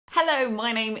Hello,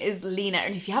 my name is Lena,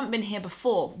 and if you haven't been here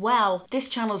before, well, this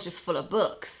channel's just full of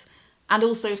books. And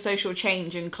also social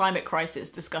change and climate crisis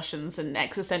discussions and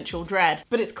existential dread.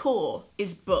 But its core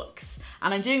is books.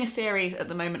 And I'm doing a series at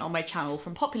the moment on my channel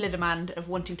from popular demand of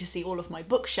wanting to see all of my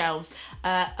bookshelves,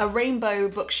 a rainbow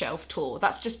bookshelf tour.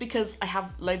 That's just because I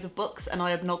have loads of books and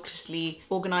I obnoxiously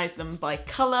organise them by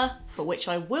colour, for which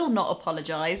I will not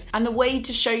apologise. And the way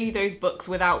to show you those books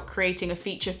without creating a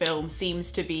feature film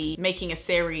seems to be making a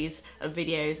series of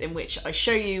videos in which I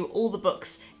show you all the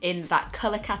books in that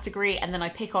colour category, and then I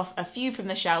pick off a few from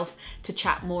the shelf to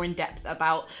chat more in depth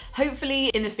about. Hopefully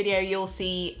in this video you'll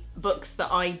see books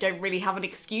that I don't really have an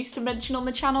excuse to mention on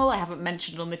the channel. I haven't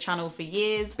mentioned on the channel for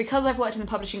years. Because I've worked in the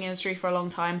publishing industry for a long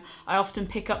time, I often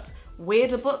pick up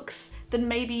weirder books than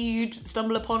maybe you'd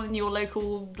stumble upon in your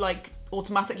local, like,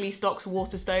 automatically stocked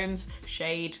Waterstones.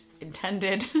 Shade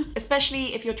intended.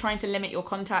 Especially if you're trying to limit your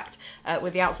contact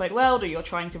with the outside world, or you're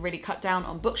trying to really cut down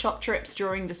on bookshop trips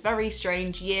during this very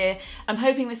strange year. I'm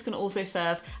hoping this can also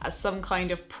serve as some kind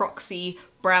of proxy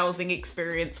browsing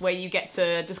experience where you get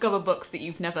to discover books that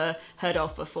you've never heard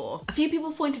of before. A few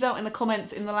people pointed out in the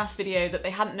comments in the last video that they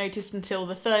hadn't noticed until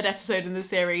the third episode in the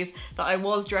series that I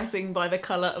was dressing by the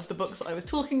colour of the books that I was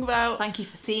talking about. Thank you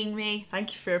for seeing me.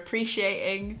 Thank you for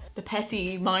appreciating the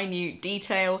petty, minute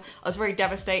detail. I was very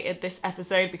devastated this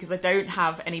episode because I don't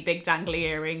have any big dangly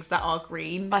earrings that are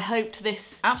green. I hoped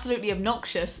this absolutely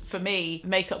obnoxious, for me,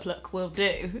 makeup look will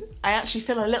do. I actually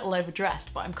feel a little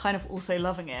overdressed, but I'm kind of also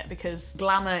loving it because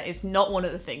glamour is not one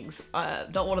of the things,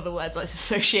 not one of the words I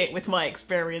associate with my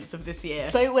experience of this year.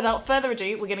 So without further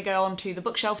ado, we're gonna go on to the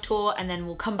bookshelf tour, and then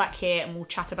we'll come back here and we'll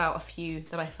chat about a few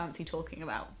that I fancy talking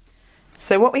about.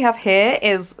 So what we have here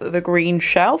is the green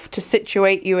shelf to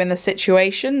situate you in the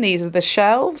situation. These are the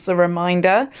shelves, a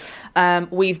reminder.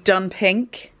 We've done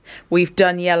pink, we've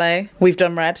done yellow, we've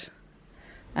done red,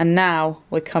 and now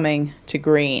we're coming to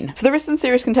green. So there is some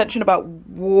serious contention about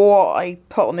what I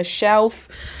put on this shelf.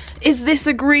 Is this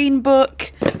a green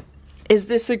book? Is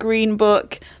this a green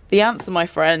book? The answer, my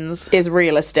friends, is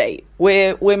real estate.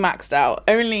 We're maxed out.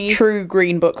 Only true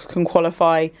green books can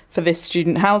qualify for this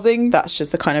student housing. That's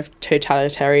just the kind of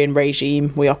totalitarian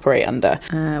regime we operate under.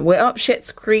 We're up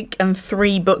Schitt's Creek and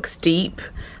 3 books deep,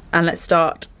 and let's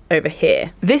start over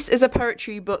here. This is a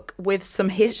poetry book with some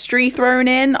history thrown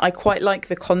in. I quite like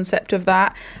the concept of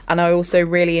that, and I also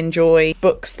really enjoy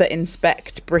books that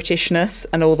inspect Britishness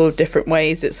and all the different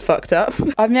ways it's fucked up.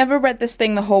 I've never read this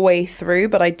thing the whole way through,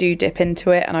 but I do dip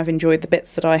into it, and I've enjoyed the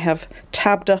bits that I have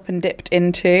tabbed up and dipped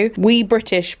into. We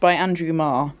British by Andrew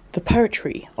Marr, the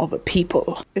poetry of a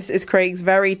people. This is Craig's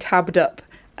very tabbed up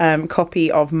copy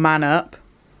of Man Up.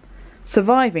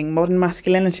 Surviving modern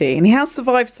masculinity, and he has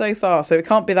survived so far, so it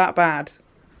can't be that bad.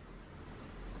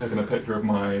 Taking a picture of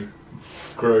my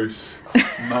gross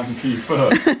manky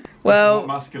foot. Well, what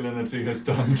masculinity has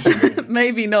done to me.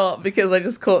 Maybe not, because I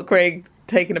just caught Craig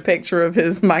taking a picture of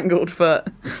his mangled foot,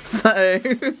 so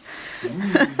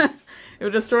it will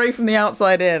destroy from the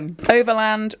outside in.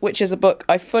 Overland, which is a book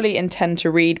I fully intend to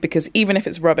read because even if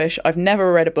it's rubbish, I've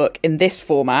never read a book in this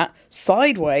format.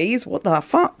 Sideways? What the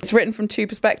fuck? It's written from 2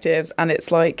 perspectives and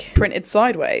it's like printed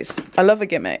sideways. I love a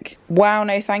gimmick. Wow,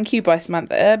 No Thank You by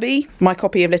Samantha Irby. My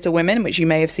copy of Little Women, which you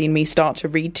may have seen me start to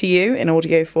read to you in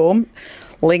audio form.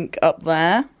 Link up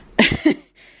there.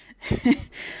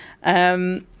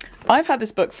 I've had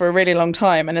this book for a really long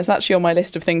time, and it's actually on my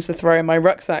list of things to throw in my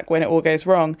rucksack when it all goes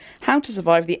wrong. How to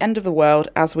Survive the End of the World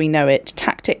as We Know It.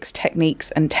 Tactics, Techniques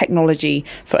and Technology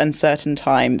for Uncertain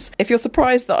Times. If you're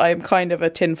surprised that I'm kind of a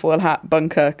tinfoil hat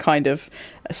bunker kind of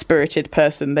a spirited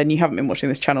person, then you haven't been watching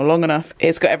this channel long enough.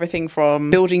 It's got everything from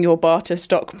building your barter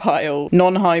stockpile,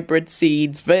 non-hybrid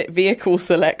seeds, vehicle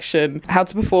selection, how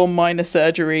to perform minor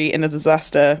surgery in a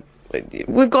disaster.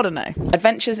 We've got to know.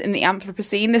 Adventures in the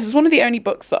Anthropocene. This is one of the only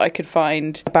books that I could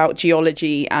find about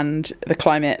geology and the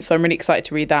climate, so I'm really excited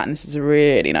to read that, and this is a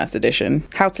really nice edition.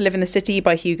 How to Live in the City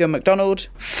by Hugo MacDonald.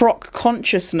 Frock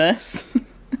Consciousness.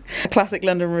 A classic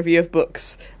London Review of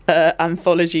Books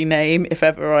anthology name, if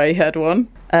ever I heard one.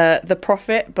 The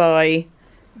Prophet by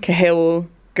Kahlil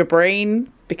Gibran,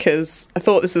 because I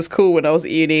thought this was cool when I was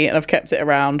at uni, and I've kept it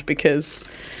around because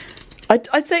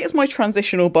I'd say it's my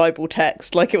transitional Bible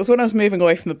text. Like, it was when I was moving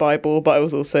away from the Bible, but I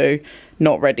was also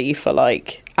not ready for,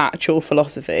 like, actual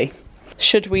philosophy.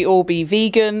 Should we all be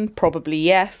vegan? Probably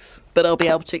yes, but I'll be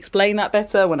able to explain that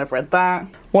better when I've read that.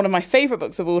 One of my favourite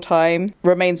books of all time,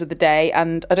 Remains of the Day,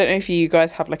 and I don't know if you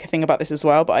guys have like a thing about this as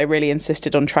well, but I really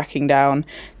insisted on tracking down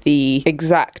the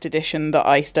exact edition that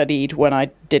I studied when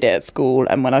I did it at school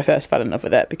and when I first fell in love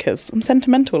with it, because I'm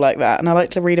sentimental like that and I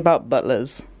like to read about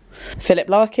butlers. Philip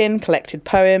Larkin, collected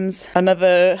poems.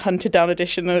 Another hunted down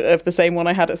edition of the same one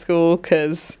I had at school,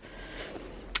 because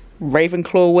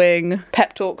Ravenclaw Wing.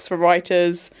 Pep talks for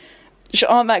writers, which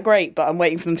aren't that great, but I'm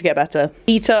waiting for them to get better.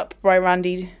 Eat Up by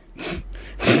Randy.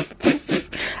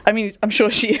 I mean, I'm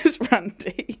sure she is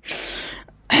Randy.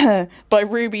 By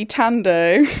Ruby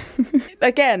Tando.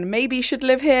 Again, maybe should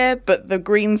live here, but the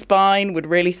green spine would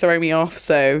really throw me off,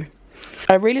 so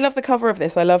I really love the cover of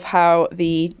this. I love how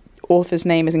the author's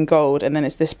name is in gold and then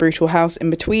it's this brutal house in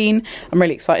between. I'm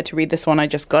really excited to read this one. I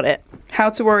just got it. How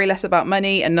to Worry Less About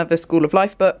Money, another School of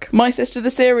Life book. My Sister the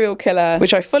Serial Killer,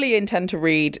 which I fully intend to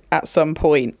read at some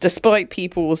point, despite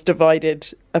people's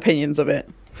divided opinions of it.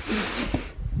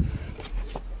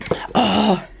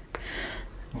 Oh.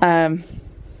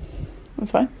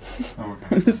 That's fine. Oh,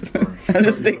 okay. I'm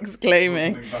just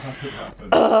exclaiming.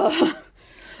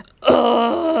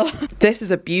 This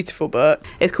is a beautiful book.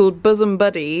 It's called Bosom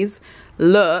Buddies.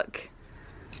 Look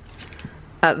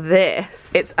at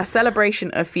this. It's a celebration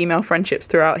of female friendships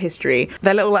throughout history.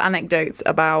 They're little anecdotes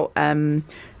about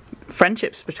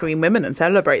friendships between women and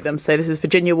celebrate them. So this is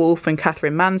Virginia Woolf and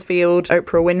Catherine Mansfield,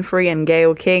 Oprah Winfrey and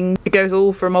Gayle King. It goes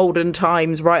all from olden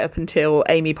times right up until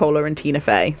Amy Poehler and Tina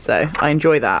Fey. So I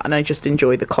enjoy that, and I just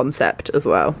enjoy the concept as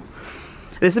well.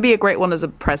 This would be a great one as a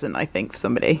present, I think, for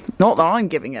somebody. Not that I'm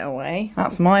giving it away.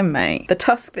 That's mine, mate. The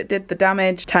Tusk That Did the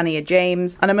Damage, Tania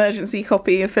James. An emergency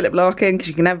copy of Philip Larkin, because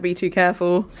you can never be too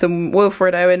careful. Some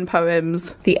Wilfred Owen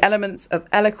poems. The Elements of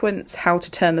Eloquence, How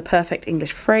to Turn the Perfect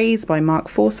English Phrase by Mark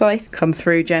Forsyth. Come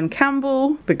Through, Jen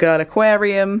Campbell. The Girl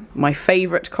Aquarium. My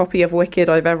favourite copy of Wicked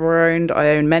I've ever owned. I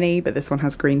own many, but this one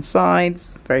has green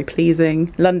sides. Very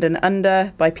pleasing. London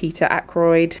Under by Peter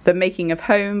Ackroyd. The Making of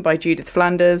Home by Judith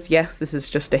Flanders. Yes, this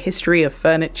is just a history of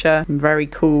furniture. Very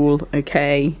cool.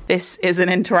 Okay. This is an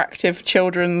interactive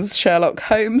children's Sherlock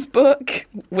Holmes book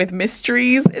with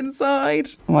mysteries inside.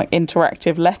 Like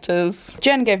interactive letters.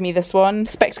 Jen gave me this one.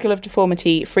 Spectacle of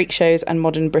Deformity, Freak Shows and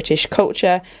Modern British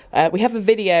Culture. We have a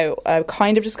video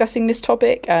kind of discussing this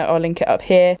topic. I'll link it up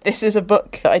here. This is a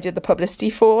book that I did the publicity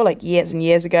for like years and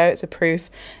years ago. It's a proof.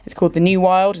 It's called The New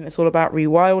Wild and it's all about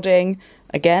rewilding.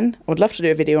 Again, I would love to do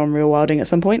a video on rewilding at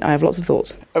some point. I have lots of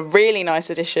thoughts. A really nice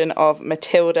edition of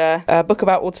Matilda, a book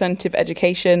about alternative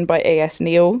education by A.S.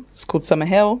 Neal. It's called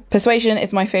Summerhill. Persuasion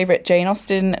is my favourite Jane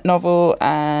Austen novel,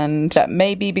 and that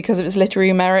may be because of its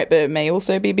literary merit, but it may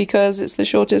also be because it's the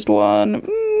shortest one.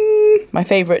 My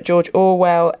favourite George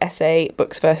Orwell essay,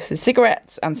 Books versus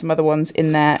Cigarettes, and some other ones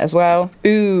in there as well.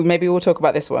 Ooh, maybe we'll talk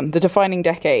about this one. The Defining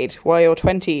Decade, Why Your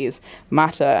 20s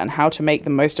Matter and How to Make the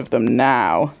Most of Them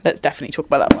Now. Let's definitely talk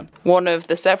about that one. One of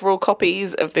the several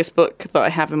copies of this book that I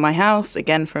have in my house,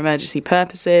 again for emergency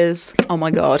purposes. Oh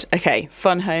my god. Okay,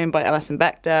 Fun Home by Alison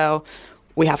Bechdel.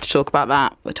 We have to talk about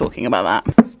that. We're talking about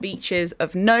that. Speeches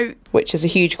of Note, which is a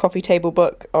huge coffee table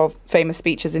book of famous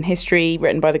speeches in history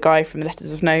written by the guy from the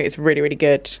Letters of Note. It's really, really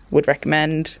good. Would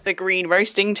recommend. The Green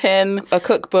Roasting Tin, a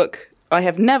cookbook I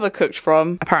have never cooked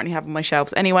from. Apparently have on my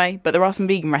shelves anyway, but there are some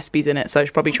vegan recipes in it, so I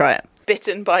should probably try it.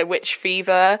 Bitten by Witch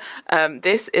Fever.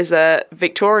 This is a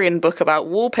Victorian book about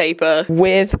wallpaper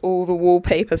with all the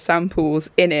wallpaper samples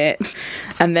in it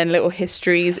and then little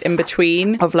histories in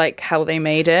between of like how they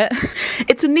made it.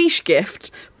 It's a niche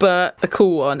gift, but a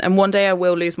cool one. And one day I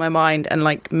will lose my mind and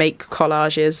like make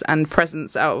collages and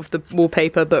presents out of the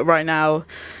wallpaper, but right now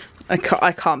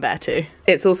I can't bear to.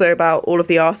 It's also about all of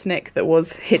the arsenic that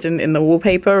was hidden in the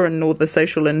wallpaper and all the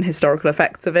social and historical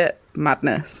effects of it.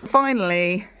 Madness.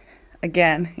 Finally,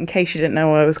 again, in case you didn't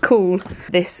know I was cool,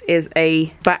 this is a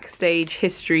backstage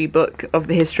history book of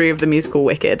the history of the musical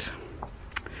Wicked.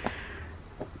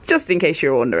 Just in case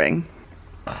you're wondering.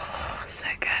 Oh, so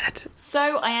good.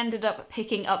 So I ended up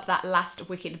picking up that last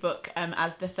Wicked book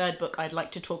as the third book I'd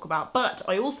like to talk about, but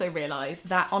I also realised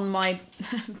that on my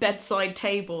bedside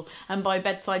table, and by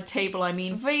bedside table I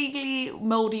mean vaguely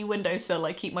mouldy windowsill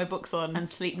I keep my books on and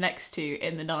sleep next to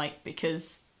in the night,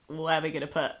 because where are we going to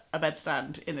put a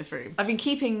bedstand in this room? I've been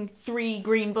keeping 3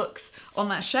 green books on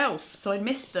that shelf, so I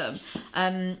missed them.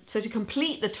 So to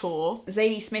complete the tour,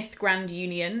 Zadie Smith Grand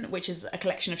Union, which is a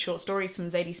collection of short stories from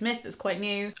Zadie Smith that's quite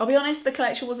new. I'll be honest, the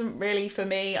collection wasn't really for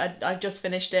me. I've just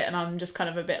finished it and I'm just kind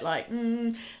of a bit like,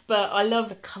 but I love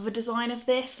the cover design of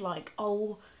this, like,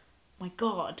 oh my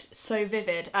god, so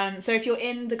vivid. So if you're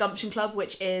in the Gumption Club,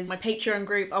 which is my Patreon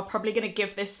group, I'm probably going to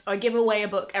give this, I give away a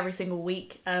book every single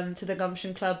week to the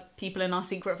Gumption Club people in our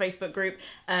secret Facebook group,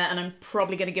 and I'm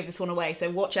probably going to give this one away,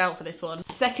 so watch out for this one.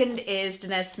 Second is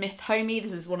Danez Smith Homie.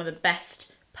 This is one of the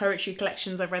best poetry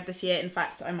collections I've read this year. In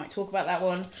fact, I might talk about that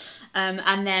one.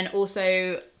 And then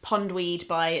also Pondweed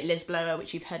by Liz Blower,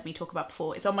 which you've heard me talk about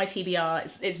before. It's on my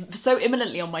TBR. It's so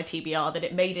imminently on my TBR that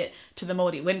it made it to the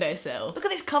Mouldy windowsill. Look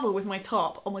at this cover with my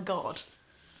top. Oh my god.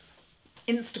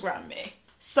 Instagram me.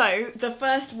 So the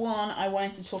first one I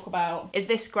wanted to talk about is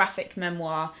this graphic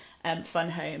memoir, Fun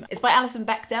Home. It's by Alison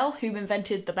Bechdel, who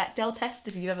invented the Bechdel test,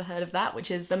 if you've ever heard of that, which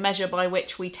is the measure by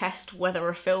which we test whether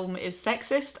a film is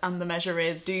sexist. And the measure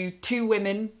is, do two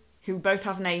women who both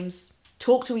have names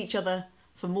talk to each other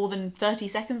for more than 30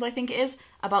 seconds, I think it is,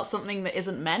 about something that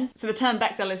isn't men. So the term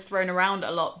Bechdel is thrown around a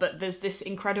lot, but there's this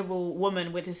incredible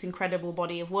woman with this incredible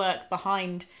body of work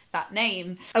behind that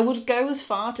name. I would go as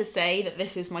far to say that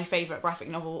this is my favourite graphic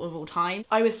novel of all time.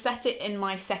 I was set it in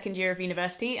my second year of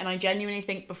university, and I genuinely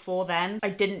think before then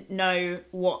I didn't know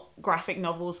what graphic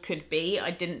novels could be. I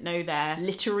didn't know their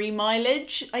literary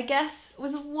mileage, I guess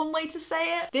was one way to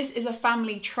say it. This is a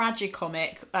family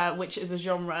tragicomic, which is a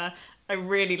genre I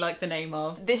really like the name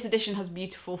of. This edition has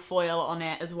beautiful foil on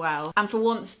it as well. And for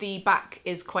once, the back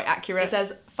is quite accurate. It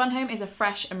says, Fun Home is a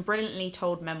fresh and brilliantly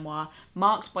told memoir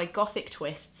marked by gothic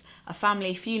twists, a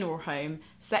family funeral home,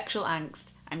 sexual angst,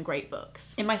 and great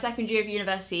books. In my second year of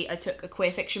university, I took a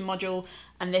queer fiction module,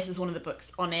 and this is one of the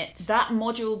books on it. That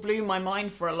module blew my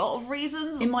mind for a lot of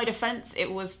reasons. In my defense, it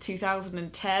was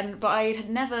 2010, but I had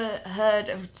never heard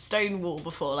of Stonewall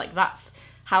before. Like, that's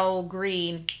how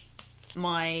green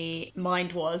my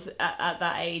mind was at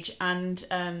that age, and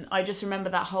I just remember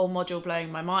that whole module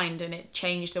blowing my mind, and it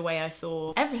changed the way I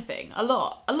saw everything. A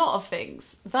lot of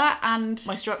things. That and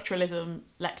my structuralism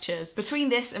lectures. Between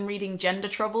this and reading Gender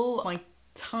Trouble, my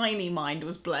tiny mind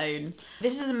was blown.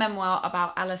 This is a memoir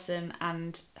about Alison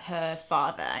and her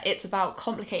father. It's about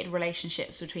complicated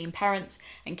relationships between parents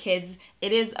and kids.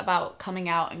 It is about coming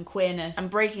out and queerness and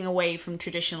breaking away from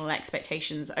traditional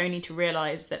expectations, only to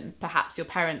realise that perhaps your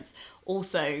parents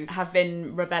also have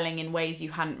been rebelling in ways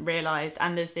you hadn't realised.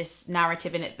 And there's this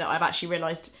narrative in it that I've actually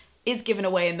realised is given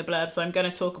away in the blurb, so I'm going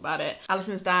to talk about it.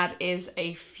 Alison's dad is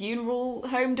a funeral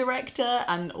home director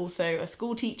and also a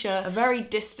school teacher, a very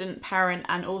distant parent,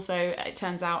 and also, it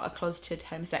turns out, a closeted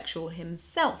homosexual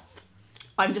himself.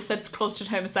 I just said closeted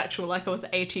homosexual like I was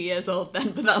 80 years old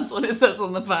then, but that's what it says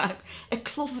on the back. A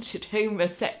closeted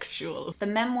homosexual. The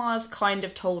memoir's kind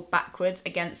of told backwards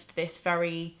against this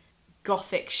very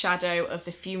gothic shadow of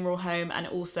the funeral home and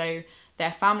also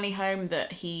their family home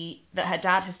that her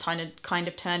dad has kind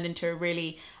of turned into a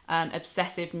really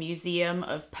obsessive museum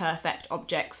of perfect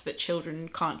objects that children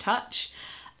can't touch.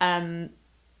 And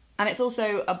it's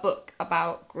also a book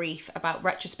about grief, about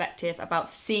retrospective, about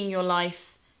seeing your life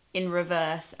in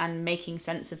reverse and making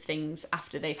sense of things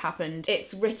after they've happened.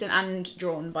 It's written and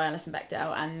drawn by Alison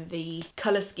Bechdel, and the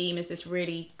colour scheme is this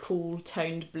really cool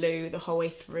toned blue the whole way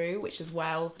through, which as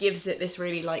well gives it this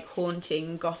really like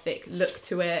haunting gothic look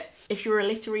to it. If you're a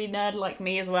literary nerd like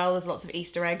me as well, there's lots of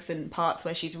Easter eggs and parts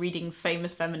where she's reading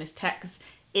famous feminist texts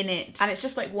in it, and it's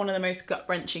just like one of the most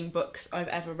gut-wrenching books I've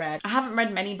ever read. I haven't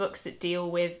read many books that deal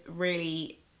with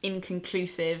really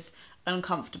inconclusive,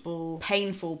 uncomfortable,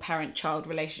 painful parent-child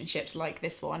relationships like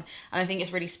this one, and I think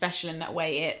it's really special in that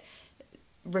way. It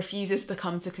refuses to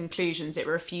come to conclusions, it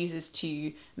refuses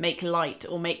to make light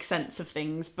or make sense of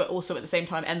things, but also at the same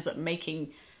time ends up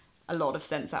making a lot of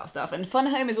sense out of stuff. And Fun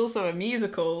Home is also a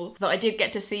musical that I did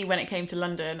get to see when it came to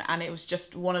London, and it was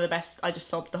just one of the best. I just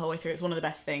sobbed the whole way through. It's one of the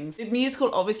best things. The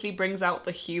musical obviously brings out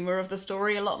the humour of the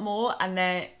story a lot more, and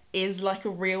there is like a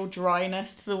real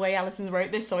dryness to the way Alison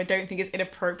wrote this, so I don't think it's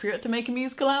inappropriate to make a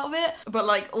musical out of it, but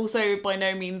like also by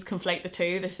no means conflate the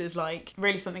two. This is like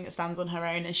really something that stands on her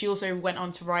own. And she also went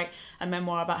on to write a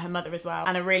memoir about her mother as well,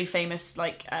 and a really famous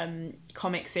like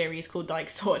comic series called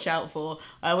Dykes to Watch Out For,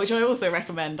 which I also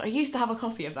recommend. I used to have a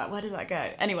copy of that. Where did that go?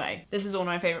 Anyway, this is one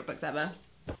of my favourite books ever.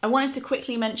 I wanted to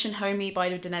quickly mention Homie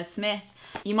by Danez Smith.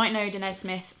 You might know Danez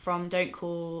Smith from Don't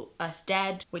Call Us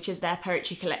Dead, which is their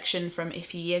poetry collection from a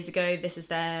few years ago. This is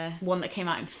their one that came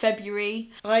out in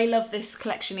February. I love this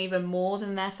collection even more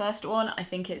than their first one. I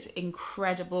think it's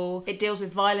incredible. It deals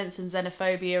with violence and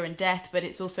xenophobia and death, but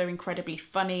it's also incredibly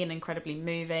funny and incredibly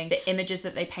moving. The images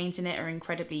that they paint in it are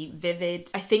incredibly vivid.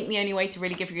 I think the only way to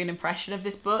really give you an impression of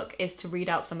this book is to read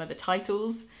out some of the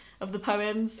titles of the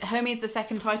poems. Homie is the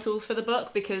second title for the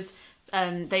book because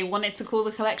they wanted to call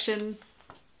the collection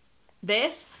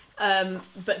this,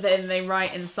 but then they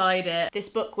write inside it, this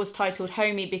book was titled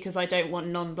Homie because I don't want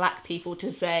non-black people to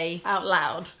say out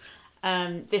loud.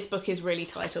 This book is really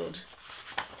titled.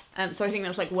 So I think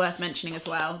that's like worth mentioning as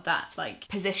well, that like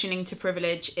positioning to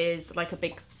privilege is like a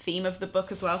big theme of the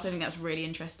book as well, so I think that's really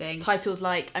interesting. Titles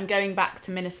like I'm Going Back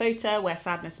to Minnesota, Where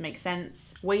Sadness Makes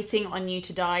Sense, Waiting on You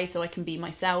to Die So I Can Be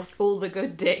Myself, All the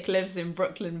Good Dick Lives in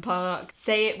Brooklyn Park,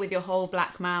 Say It With Your Whole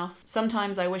Black Mouth,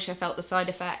 Sometimes I Wish I Felt the Side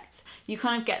Effects. You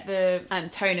kind of get the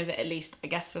tone of it, at least, I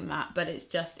guess, from that, but it's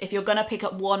just, if you're gonna pick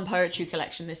up one poetry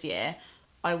collection this year,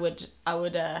 I would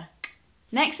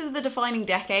Next is The Defining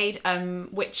Decade,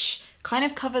 which kind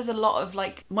of covers a lot of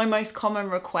like my most common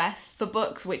requests for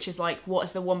books, which is like, what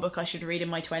is the one book I should read in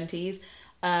my 20s?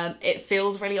 It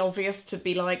feels really obvious to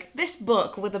be like, this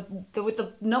book with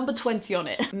the number 20 on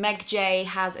it. Meg Jay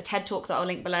has a TED Talk that I'll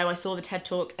link below. I saw the TED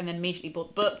Talk and then immediately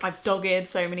bought the book. I've dogged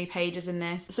so many pages in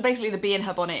this. So basically the bee in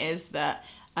her bonnet is that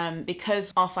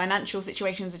because our financial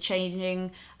situations are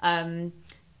changing,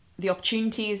 the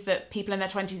opportunities that people in their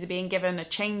 20s are being given are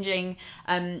changing.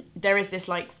 There is this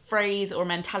like phrase or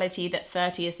mentality that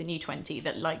 30 is the new 20,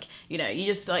 that like, you know, you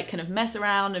just like kind of mess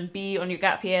around and be on your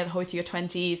gap year the whole through your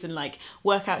 20s and like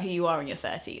work out who you are in your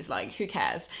 30s, like who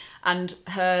cares? And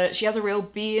she has a real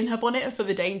bee in her bonnet for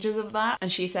the dangers of that.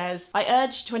 And she says, I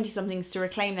urge 20-somethings to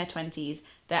reclaim their 20s,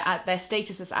 their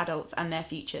status as adults and their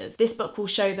futures. This book will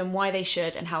show them why they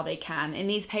should and how they can. In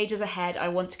these pages ahead, I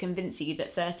want to convince you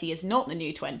that 30 is not the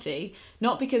new 20,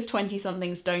 not because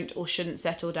 20-somethings don't or shouldn't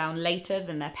settle down later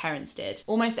than their parents did.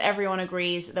 Almost everyone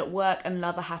agrees that work and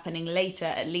love are happening later,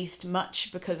 at least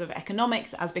much because of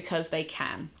economics as because they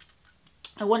can.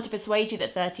 I want to persuade you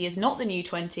that 30 is not the new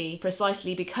 20,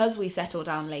 precisely because we settle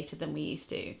down later than we used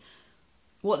to.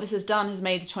 What this has done has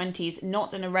made the 20s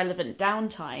not an irrelevant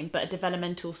downtime, but a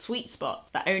developmental sweet spot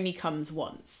that only comes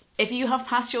once. If you have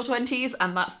passed your 20s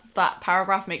and that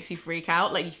paragraph makes you freak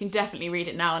out, like you can definitely read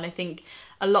it now, and I think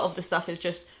a lot of the stuff is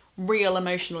just real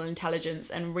emotional intelligence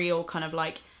and real kind of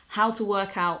like how to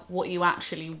work out what you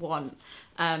actually want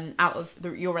out of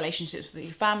your relationships with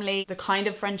your family, the kind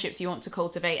of friendships you want to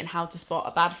cultivate and how to spot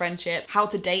a bad friendship, how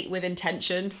to date with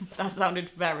intention. That sounded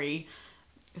very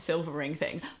silver ring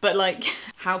thing, but like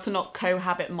how to not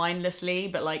cohabit mindlessly,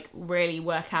 but like really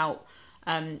work out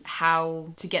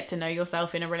how to get to know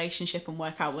yourself in a relationship and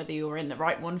work out whether you're in the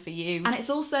right one for you. And it's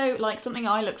also like something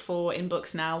I look for in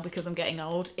books now, because I'm getting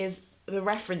old, is the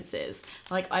references.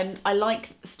 Like I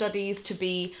like studies to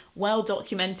be well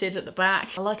documented at the back.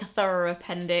 I like a thorough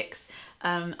appendix.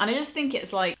 And I just think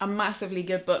it's like a massively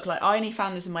good book. Like I only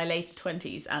found this in my later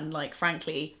 20s and like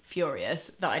frankly furious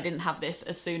that I didn't have this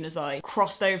as soon as I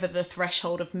crossed over the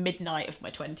threshold of midnight of my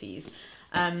 20s.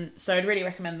 So I'd really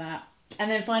recommend that. And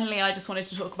then finally, I just wanted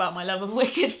to talk about my love of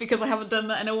Wicked, because I haven't done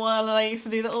that in a while and I used to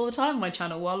do that all the time on my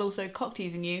channel, while also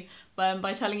cock-teasing you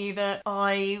by telling you that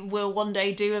I will one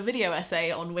day do a video essay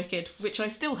on Wicked, which I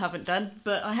still haven't done,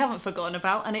 but I haven't forgotten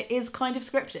about, and it is kind of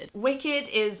scripted. Wicked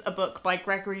is a book by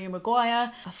Gregory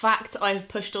Maguire, a fact I've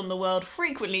pushed on the world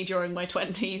frequently during my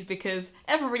 20s because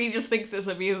everybody just thinks it's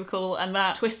a musical, and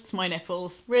that twists my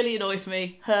nipples, really annoys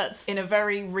me, hurts in a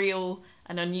very real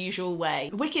and unusual way.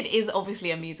 Wicked is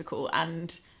obviously a musical,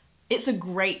 and it's a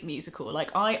great musical.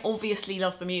 Like, I obviously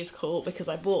love the musical because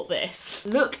I bought this.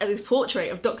 Look at this portrait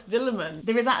of Dr. Dillerman.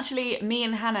 There is actually, me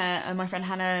and Hannah, and my friend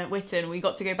Hannah Witten, we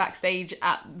got to go backstage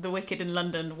at the Wicked in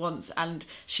London once, and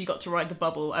she got to ride the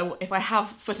bubble. If I have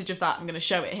footage of that, I'm gonna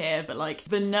show it here, but like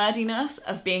the nerdiness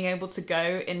of being able to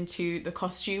go into the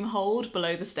costume hold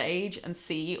below the stage and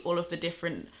see all of the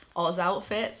different Oz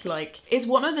outfits, like, it's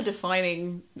one of the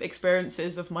defining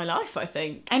experiences of my life, I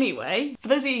think. Anyway, for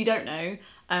those of you who don't know,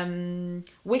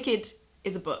 Wicked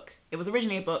is a book. It was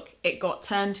originally a book. It got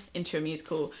turned into a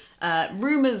musical.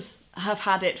 Rumours have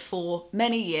had it for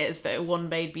many years that one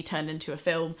may be turned into a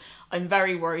film. I'm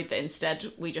very worried that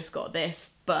instead we just got this,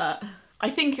 but I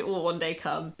think it will one day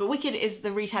come. But Wicked is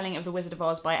the retelling of The Wizard of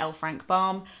Oz by L. Frank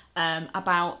Baum,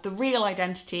 about the real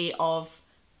identity of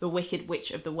the Wicked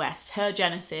Witch of the West, her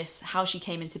genesis, how she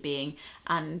came into being,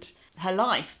 and her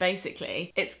life,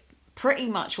 basically. It's pretty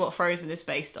much what Frozen is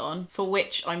based on, for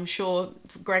which I'm sure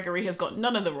Gregory has got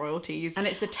none of the royalties, and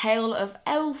it's the tale of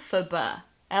Elphaba.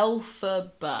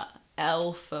 Elphaba.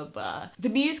 The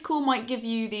musical might give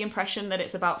you the impression that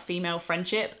it's about female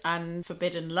friendship and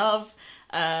forbidden love.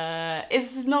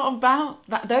 It's not about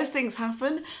that. Those things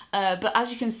happen, but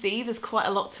as you can see, there's quite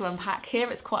a lot to unpack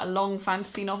here. It's quite a long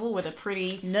fantasy novel with a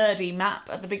pretty nerdy map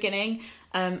at the beginning.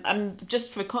 And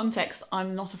just for context,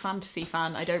 I'm not a fantasy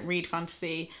fan. I don't read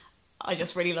fantasy. I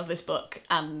just really love this book,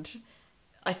 and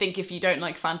I think if you don't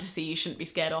like fantasy, you shouldn't be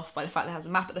scared off by the fact that it has a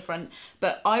map at the front.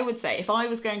 But I would say if I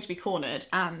was going to be cornered,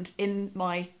 and in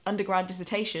my undergrad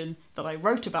dissertation that I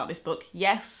wrote about this book,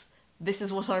 yes, this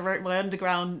is what I wrote my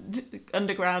undergrad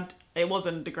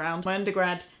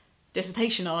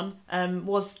dissertation on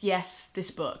was, yes,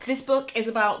 this book. This book is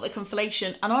about the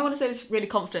conflation, and I want to say this really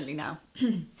confidently now.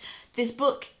 This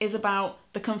book is about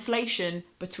the conflation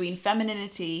between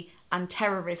femininity and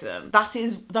terrorism. That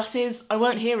is, I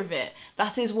won't hear of it.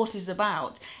 That is what it's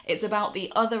about. It's about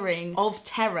the othering of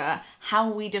terror, how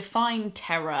we define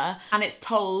terror, and it's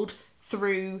told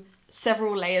through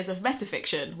several layers of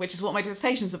metafiction, which is what my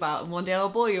dissertation's about, and one day I'll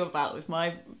bore you about with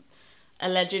my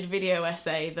alleged video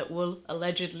essay that will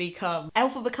allegedly come.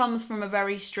 Elphaba comes from a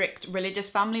very strict religious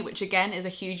family, which again is a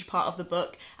huge part of the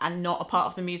book and not a part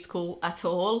of the musical at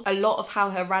all. A lot of how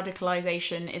her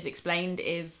radicalisation is explained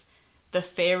is the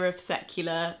fear of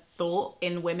secular thought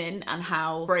in women and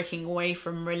how breaking away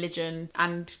from religion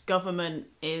and government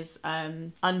is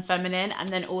unfeminine. And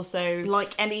then also,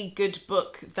 like any good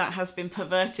book that has been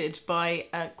perverted by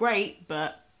a great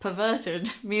but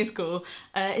perverted musical,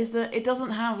 is that it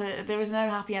doesn't have there is no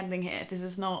happy ending here.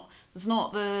 There's a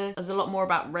lot more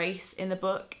about race in the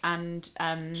book, and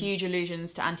huge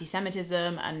allusions to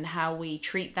anti-Semitism and how we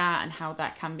treat that and how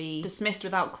that can be dismissed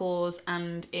without cause,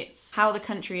 and it's how the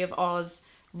country of Oz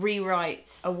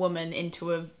rewrites a woman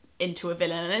into a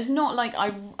villain. And it's not like,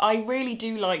 I really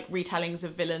do like retellings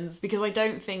of villains, because I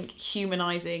don't think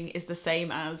humanizing is the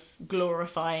same as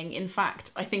glorifying. In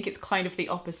fact, I think it's kind of the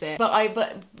opposite.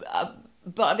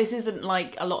 But this isn't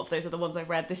like a lot of those other ones I've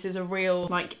read. This is a real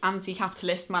like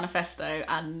anti-capitalist manifesto,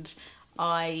 and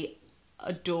I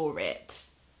adore it,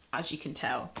 as you can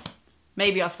tell.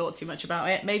 Maybe I've thought too much about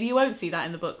it. Maybe you won't see that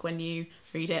in the book when you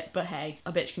read it, but hey,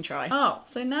 a bitch can try. Oh,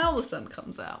 so now the sun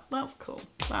comes out. That's cool.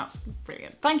 That's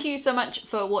brilliant. Thank you so much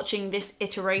for watching this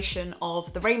iteration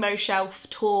of the Rainbow Shelf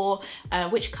tour.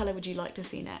 Which colour would you like to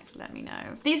see next? Let me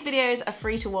know. These videos are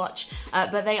free to watch,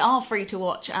 but they are free to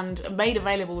watch and made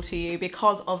available to you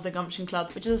because of the Gumption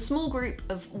Club, which is a small group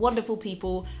of wonderful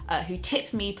people who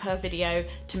tip me per video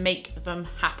to make them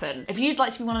happen. If you'd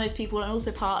like to be one of those people and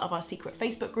also part of our secret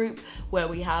Facebook group where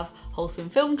we have Wholesome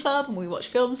Film Club and we watch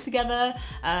films together,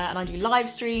 and I do live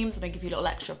streams and I give you little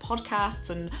extra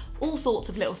podcasts and all sorts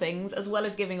of little things, as well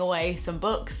as giving away some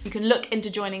books. You can look into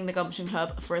joining the Gumption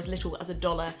Club for as little as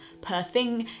 $1 per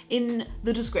thing in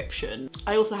the description.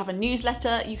 I also have a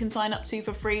newsletter you can sign up to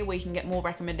for free, where you can get more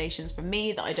recommendations from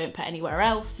me that I don't put anywhere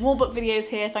else. More book videos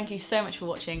here. Thank you so much for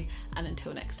watching, and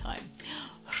until next time,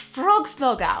 Frog's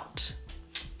Log out.